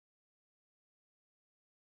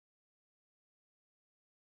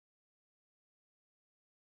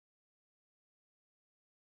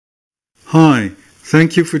Hi,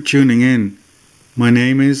 thank you for tuning in. My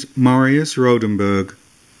name is Marius Roodenburg.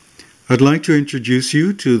 I'd like to introduce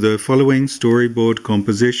you to the following storyboard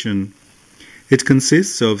composition. It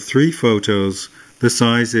consists of 3 photos. The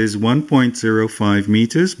size is 1.05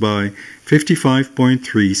 meters by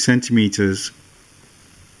 55.3 centimeters.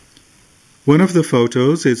 One of the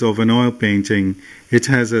photos is of an oil painting. It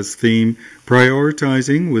has as theme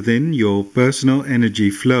prioritizing within your personal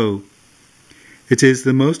energy flow. It is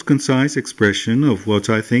the most concise expression of what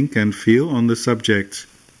I think and feel on the subject.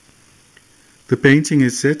 The painting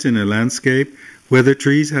is set in a landscape where the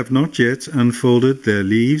trees have not yet unfolded their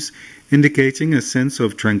leaves, indicating a sense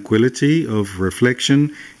of tranquility, of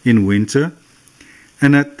reflection in winter,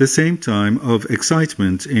 and at the same time of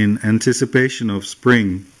excitement in anticipation of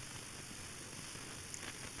spring.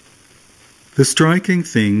 The striking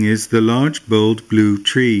thing is the large, bold blue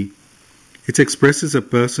tree. It expresses a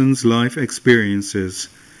person's life experiences.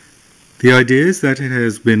 The idea is that it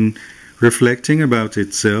has been reflecting about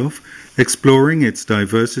itself, exploring its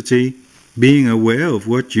diversity, being aware of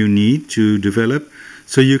what you need to develop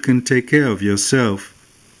so you can take care of yourself,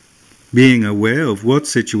 being aware of what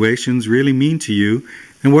situations really mean to you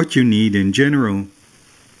and what you need in general.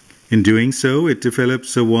 In doing so, it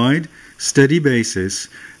develops a wide, steady basis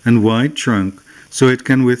and wide trunk so it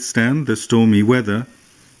can withstand the stormy weather.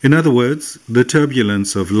 In other words, the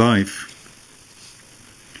turbulence of life.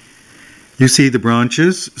 You see the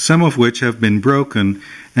branches, some of which have been broken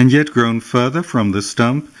and yet grown further from the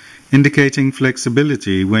stump, indicating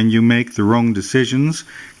flexibility when you make the wrong decisions,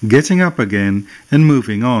 getting up again and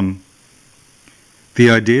moving on. The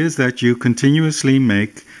idea is that you continuously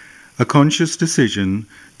make a conscious decision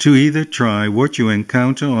to either try what you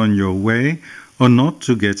encounter on your way or not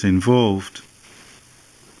to get involved.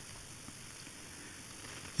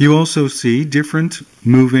 You also see different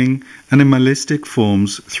moving animalistic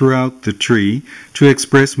forms throughout the tree to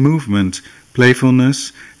express movement,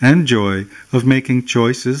 playfulness, and joy of making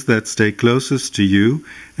choices that stay closest to you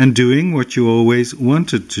and doing what you always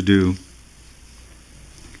wanted to do.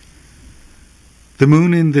 The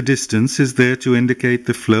moon in the distance is there to indicate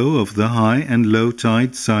the flow of the high and low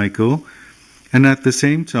tide cycle, and at the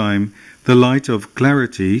same time the light of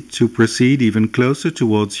clarity to proceed even closer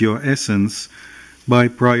towards your essence, by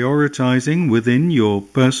prioritizing within your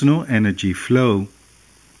personal energy flow.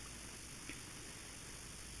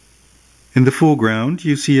 In the foreground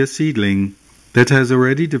you see a seedling that has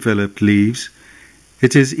already developed leaves.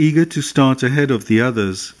 It is eager to start ahead of the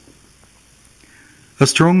others. A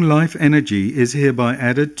strong life energy is hereby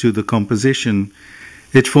added to the composition.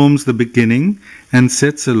 It forms the beginning and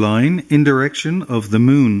sets a line in direction of the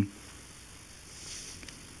moon.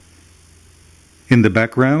 In the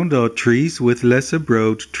background are trees with lesser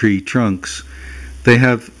broad tree trunks. They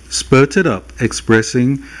have spurted up,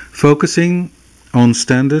 focusing on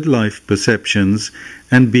standard life perceptions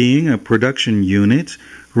and being a production unit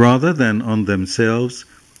rather than on themselves,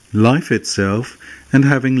 life itself, and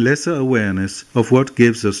having lesser awareness of what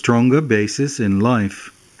gives a stronger basis in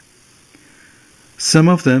life. Some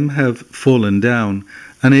of them have fallen down,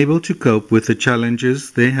 unable to cope with the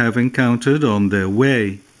challenges they have encountered on their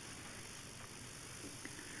way.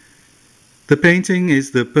 The painting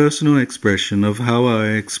is the personal expression of how I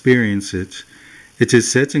experience it. It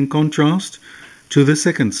is set in contrast to the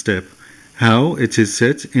second step, how it is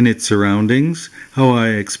set in its surroundings, how I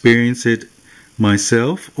experience it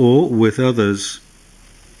myself or with others.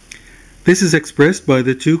 This is expressed by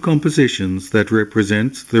the 2 compositions that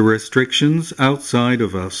represent the restrictions outside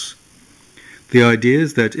of us. The idea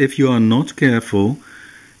is that if you are not careful,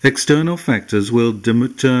 external factors will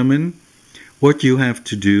determine what you have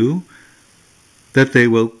to do, that they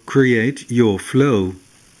will create your flow.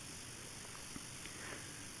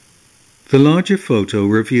 The larger photo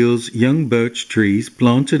reveals young birch trees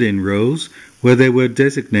planted in rows where they were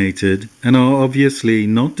designated and are obviously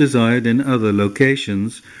not desired in other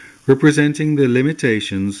locations, representing the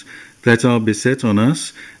limitations that are beset on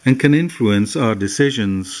us and can influence our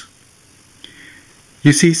decisions.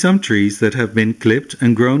 You see some trees that have been clipped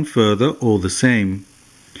and grown further all the same.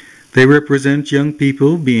 They represent young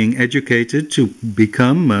people being educated to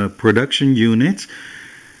become a production unit,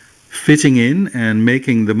 fitting in and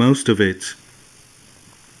making the most of it.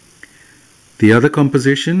 The other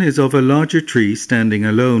composition is of a larger tree standing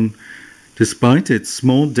alone. Despite its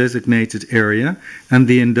small designated area and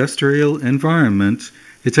the industrial environment,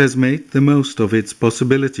 it has made the most of its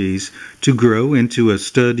possibilities to grow into a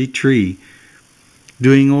sturdy tree,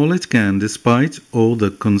 doing all it can despite all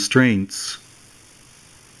the constraints.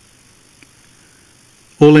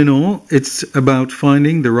 All in all, it's about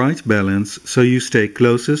finding the right balance so you stay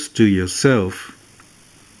closest to yourself.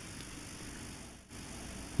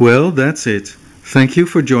 Well, that's it. Thank you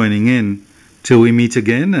for joining in. Till we meet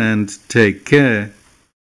again, and take care.